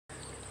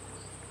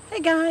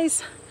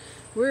guys,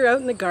 we're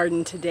out in the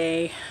garden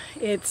today.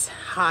 It's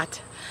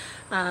hot,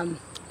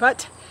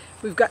 but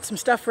we've got some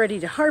stuff ready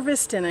to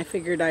harvest, and I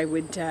figured I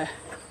would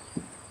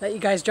let you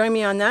guys join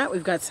me on that.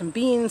 We've got some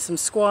beans, some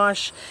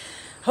squash.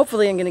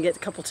 Hopefully I'm going to get a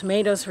couple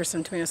tomatoes for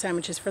some tomato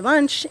sandwiches for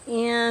lunch,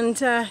 and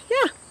yeah,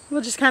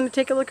 we'll just kind of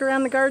take a look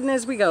around the garden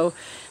as we go.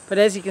 But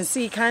as you can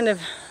see, I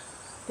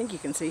think you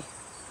can see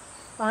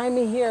behind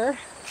me here,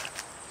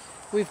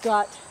 we've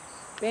got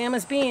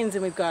Bama's beans,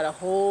 and we've got a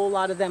whole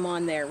lot of them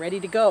on there ready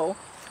to go.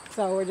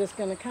 So we're just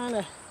going to kind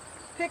of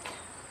pick.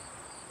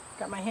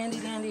 Got my handy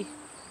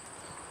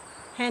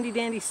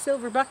dandy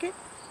silver bucket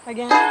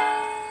again,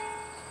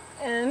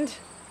 and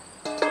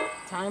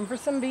time for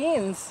some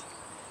beans.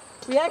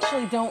 We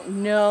actually don't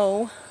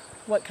know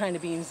what kind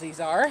of beans these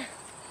are.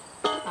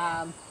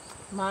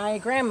 My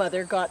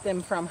grandmother got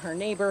them from her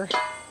neighbor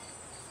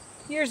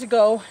years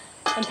ago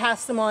and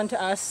passed them on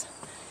to us,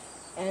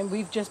 and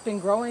we've just been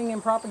growing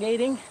and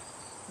propagating,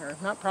 or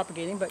not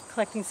propagating, but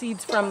collecting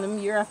seeds from them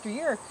year after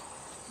year.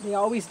 They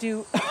always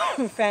do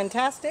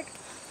fantastic.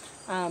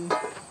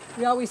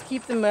 We always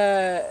keep them,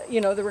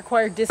 you know, the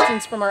required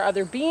distance from our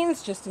other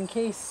beans, just in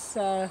case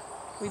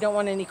we don't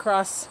want any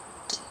cross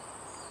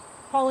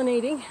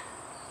pollinating.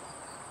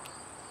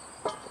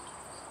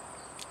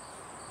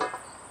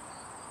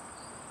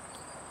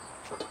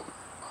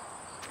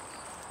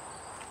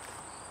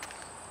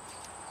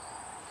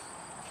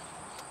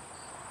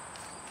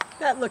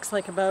 That looks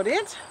like about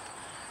it.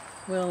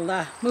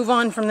 We'll move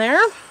on from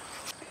there.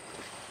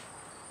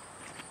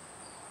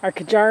 Our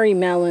Kajari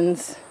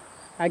melons,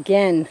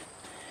 again,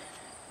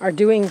 are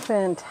doing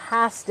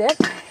fantastic.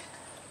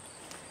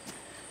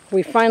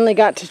 We finally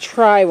got to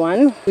try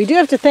one. We do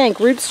have to thank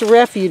Roots to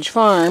Refuge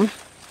Farm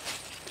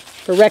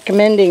for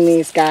recommending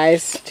these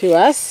guys to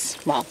us.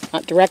 Well,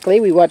 not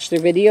directly. We watched their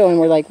video and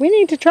we're like, we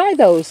need to try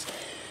those.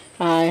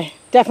 I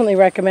definitely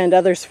recommend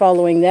others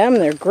following them.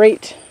 They're a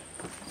great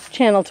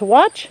channel to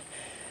watch.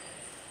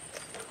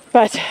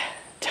 But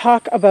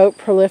talk about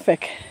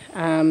prolific.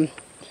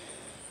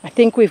 I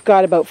think we've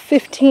got about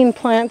 15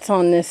 plants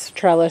on this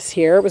trellis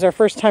here. It was our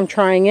first time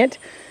trying it.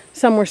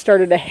 Some were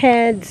started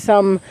ahead,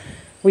 some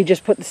we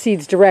just put the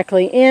seeds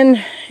directly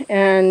in,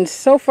 and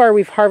so far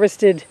we've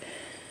harvested,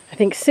 I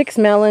think, 6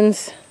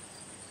 melons,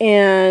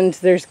 and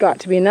there's got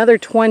to be another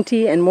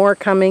 20 and more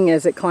coming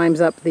as it climbs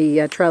up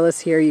the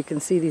trellis here. You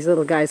can see these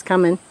little guys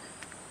coming.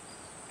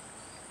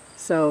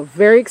 So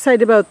very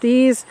excited about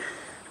these.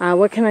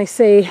 What can I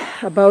say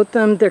about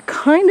them? They're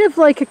kind of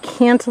like a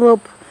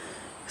cantaloupe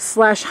 /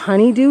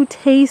 honeydew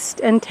taste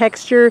and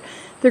texture.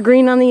 They're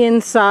green on the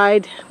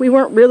inside. We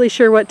weren't really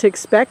sure what to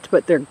expect,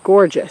 but they're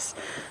gorgeous.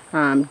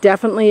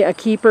 Definitely a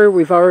keeper.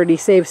 We've already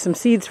saved some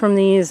seeds from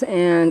these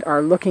and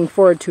are looking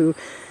forward to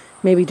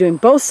maybe doing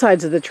both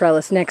sides of the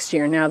trellis next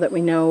year, now that we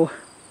know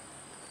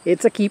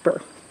it's a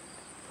keeper.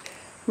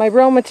 My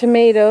Roma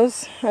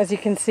tomatoes, as you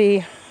can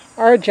see,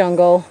 are a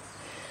jungle,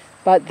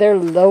 but they're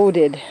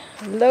loaded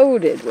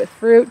with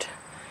fruit.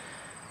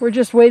 We're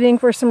just waiting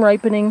for some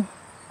ripening.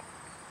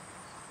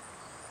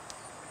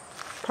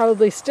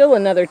 Probably still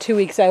another 2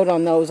 weeks out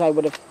on those, I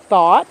would have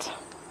thought,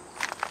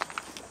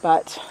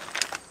 but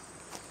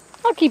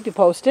I'll keep you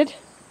posted.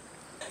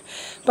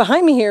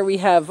 Behind me here we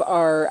have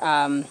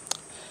our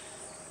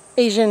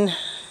Asian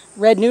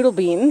red noodle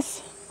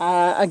beans.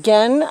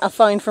 Again, a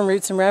find from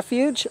Roots and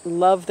Refuge.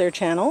 Love their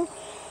channel.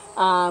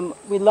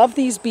 We love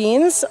these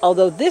beans,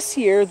 although this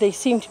year they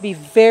seem to be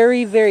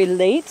very, very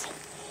late,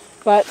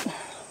 but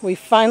we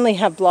finally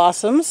have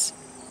blossoms.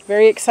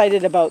 Very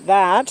excited about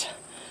that.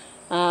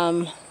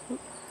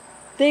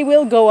 They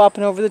will go up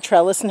and over the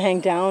trellis and hang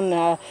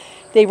down.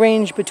 They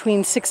range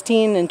between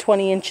 16 and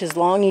 20 inches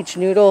long, each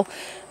noodle.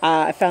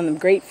 I found them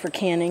great for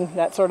canning,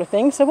 that sort of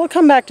thing. So we'll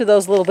come back to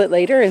those a little bit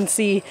later and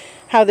see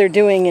how they're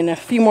doing in a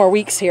few more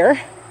weeks here.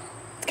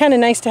 It's kind of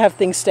nice to have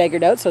things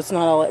staggered out so it's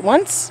not all at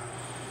once.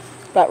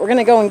 But we're going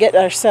to go and get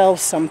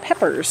ourselves some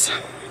peppers.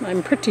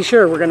 I'm pretty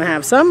sure we're going to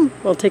have some.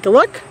 We'll take a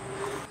look.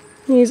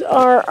 These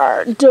are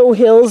our dough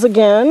hills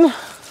again.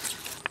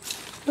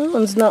 That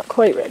one's not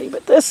quite ready,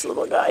 but this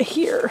little guy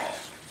here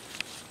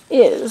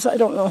is. I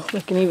don't know if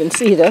we can even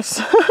see this.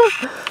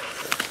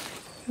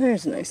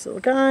 There's a nice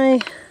little guy.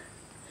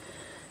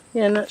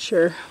 Yeah, not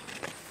sure.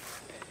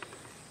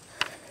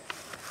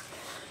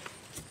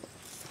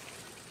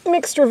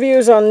 Mixed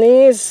reviews on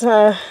these.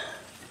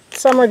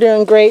 Some are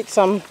doing great,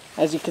 some,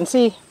 as you can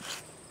see,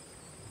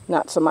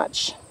 not so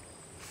much.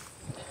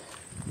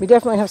 We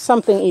definitely have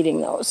something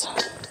eating those.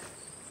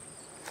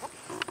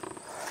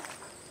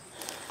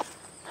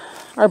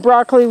 Our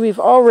broccoli we've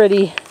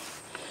already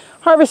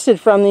harvested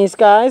from these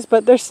guys,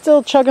 but they're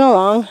still chugging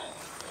along,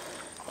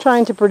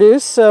 trying to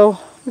produce, so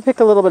we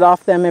pick a little bit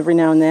off them every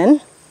now and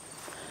then.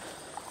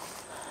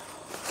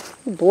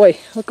 Oh boy,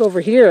 look over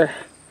here.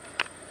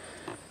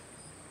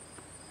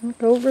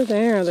 Look over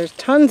there. There's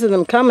tons of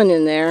them coming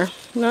in there.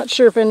 I'm not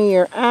sure if any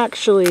are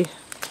actually,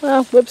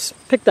 well, whoops,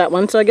 picked that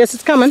one, so I guess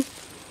it's coming.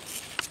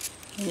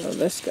 Oh,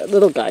 this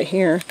little guy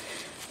here.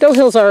 Dough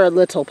hills are a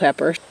little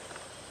pepper.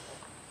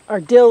 Our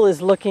dill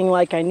is looking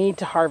like I need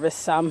to harvest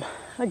some.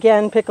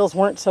 again, pickles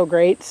weren't so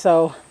great,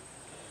 so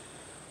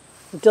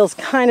the dill's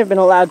kind of been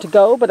allowed to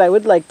go, but I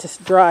would like to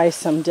dry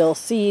some dill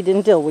seed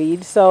and dill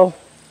weed, so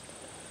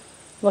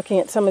looking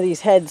at some of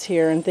these heads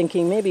here and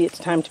thinking maybe it's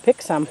time to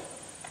pick some.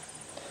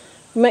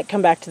 We might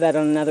come back to that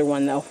on another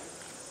one though.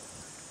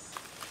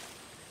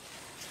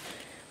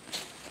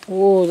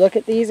 Oh, look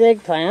at these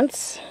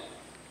eggplants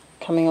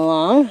coming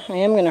along. I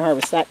am going to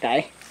harvest that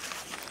guy.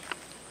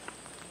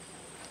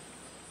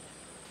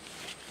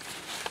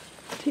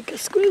 Take a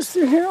squeeze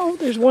through here. Oh,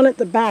 there's one at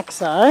the back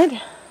side.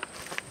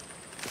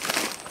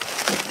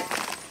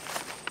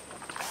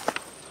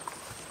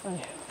 I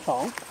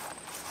fall.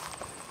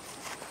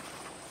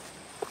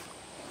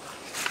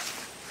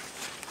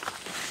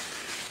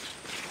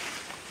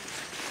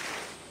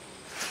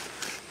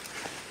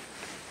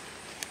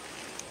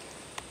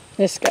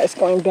 This guy's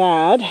going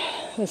bad.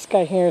 This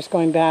guy here is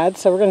going bad,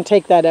 so we're going to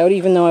take that out,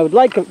 even though I would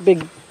like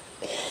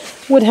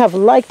would have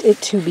liked it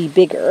to be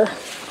bigger.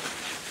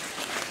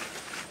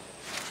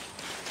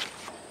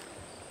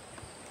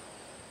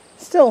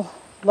 Still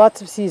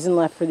lots of season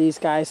left for these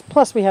guys,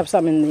 plus we have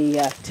some in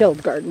the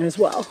tilled garden as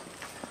well.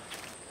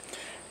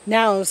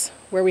 Now's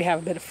where we have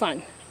a bit of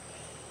fun.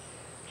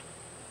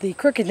 The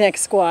crooked neck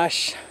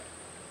squash,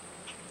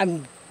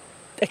 I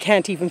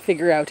can't even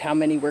figure out how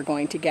many we're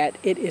going to get.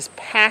 It is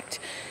packed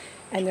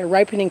and they're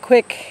ripening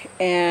quick,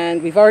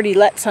 and we've already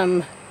let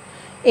some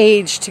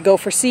age to go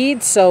for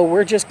seeds, so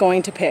we're just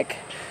going to pick.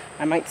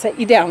 I might set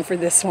you down for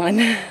this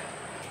one.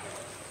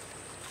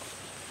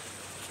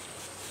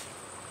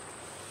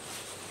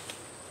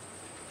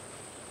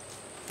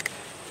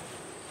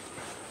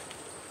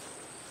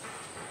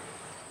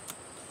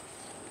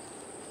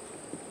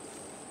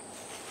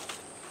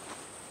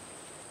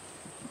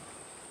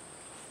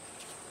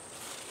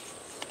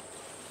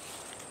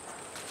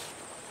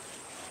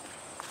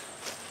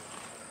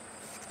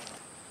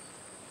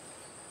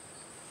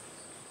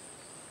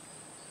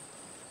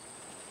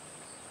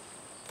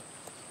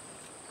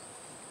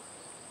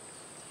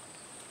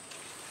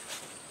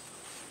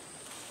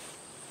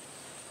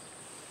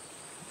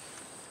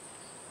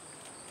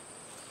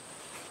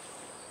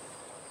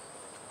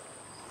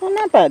 Well,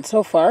 not bad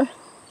so far.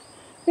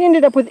 We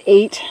ended up with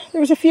 8.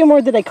 There was a few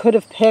more that I could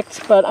have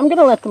picked, but I'm going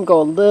to let them go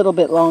a little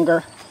bit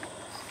longer.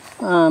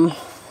 I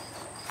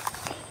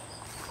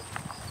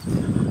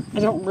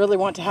don't really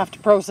want to have to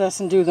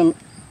process and do them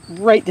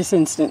right this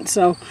instant,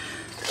 so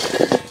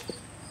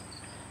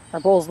our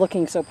bowl's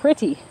looking so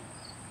pretty.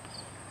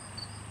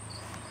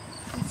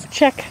 Let's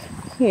check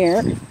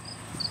here.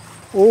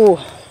 Oh,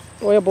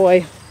 boy oh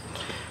boy.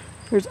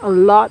 There's a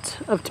lot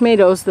of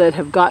tomatoes that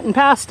have gotten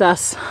past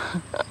us.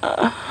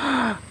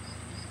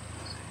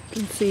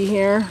 You can see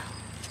here,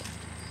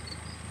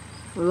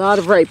 a lot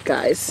of ripe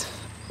guys,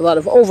 a lot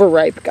of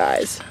overripe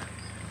guys.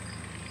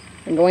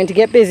 I'm going to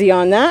get busy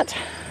on that.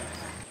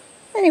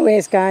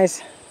 Anyways,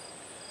 guys,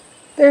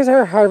 there's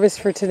our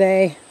harvest for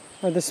today,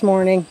 or this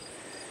morning.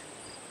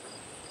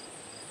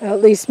 I'll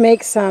at least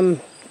make some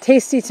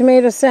tasty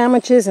tomato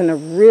sandwiches and a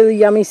really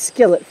yummy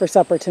skillet for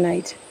supper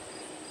tonight.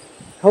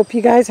 Hope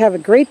you guys have a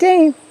great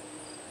day.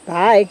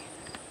 Bye.